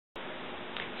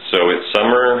So it's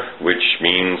summer, which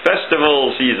means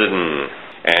festival season.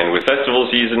 And with festival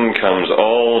season comes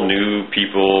all new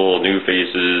people, new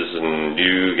faces, and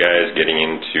new guys getting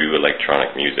into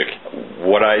electronic music.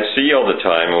 What I see all the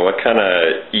time, and what kind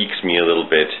of ekes me a little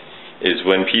bit, is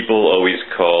when people always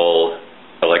call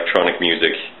electronic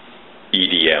music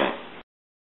EDM.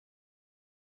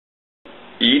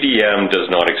 EDM does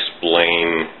not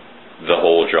explain the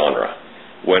whole genre.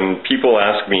 When people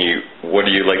ask me, what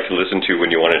do you like to listen to when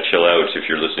you want to chill out if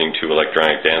you're listening to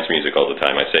electronic dance music all the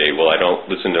time, I say, well, I don't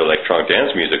listen to electronic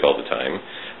dance music all the time.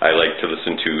 I like to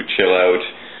listen to chill out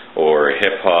or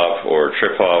hip-hop or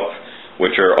trip-hop,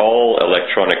 which are all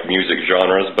electronic music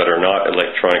genres but are not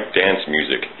electronic dance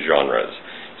music genres.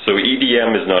 So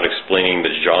EDM is not explaining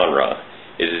the genre.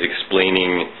 It is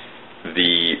explaining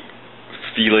the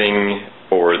feeling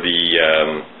or the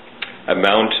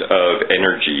amount of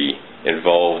energy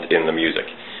involved in the music.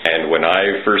 And when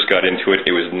I first got into it,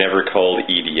 it was never called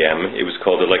EDM, it was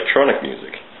called electronic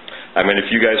music. I met a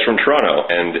few guys from Toronto,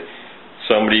 and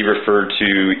somebody referred to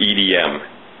EDM,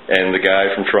 and the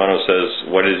guy from Toronto says,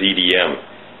 what is EDM?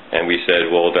 And we said,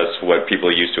 well, that's what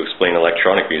people use to explain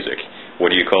electronic music.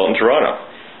 What do you call it in Toronto?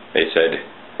 They said,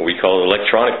 we call it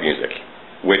electronic music,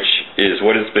 which is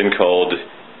what it's been called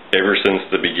ever since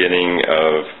the beginning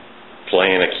of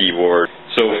playing a keyboard.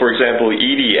 So, for example,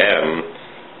 EDM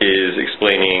is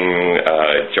explaining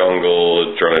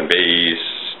jungle, drum and bass,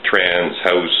 trance,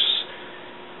 house,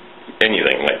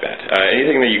 anything like that.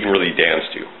 Anything that you can really dance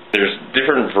to. There's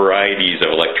different varieties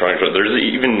of electronic genre. There's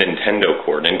even Nintendo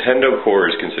core. Nintendo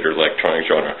core is considered electronic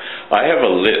genre. I have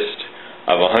a list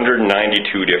of 192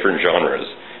 different genres,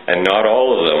 and not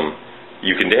all of them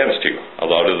you can dance to. A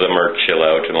lot of them are chill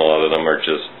out, and a lot of them are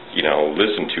just, you know,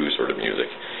 listen to sort of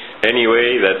music.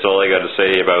 Anyway, that's all I got to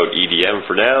say about EDM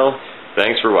for now.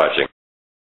 Thanks for watching.